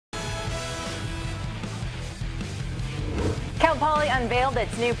Poly unveiled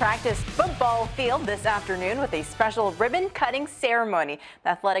its new practice football field this afternoon with a special ribbon-cutting ceremony.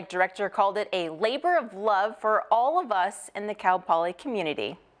 The athletic director called it a labor of love for all of us in the Cal Poly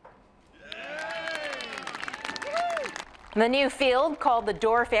community. The new field, called the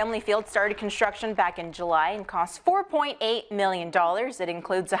Doerr Family Field, started construction back in July and cost $4.8 million. It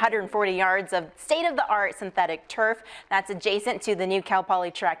includes 140 yards of state-of-the-art synthetic turf that's adjacent to the new Cal Poly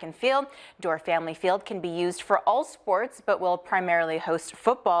track and field. Doerr Family Field can be used for all sports, but will primarily host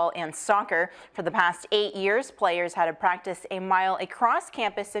football and soccer. For the past 8 years, players had to practice a mile across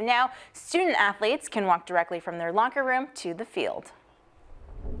campus, and now student athletes can walk directly from their locker room to the field.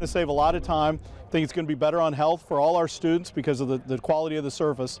 To save a lot of time. I think it's going to be better on health for all our students because of the quality of the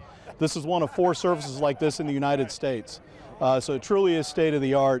surface. This is one of 4 surfaces like this in the United States. So it truly is state of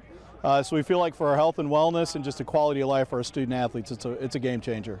the art. So we feel like for our health and wellness and just the quality of life for our student athletes, it's a game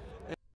changer.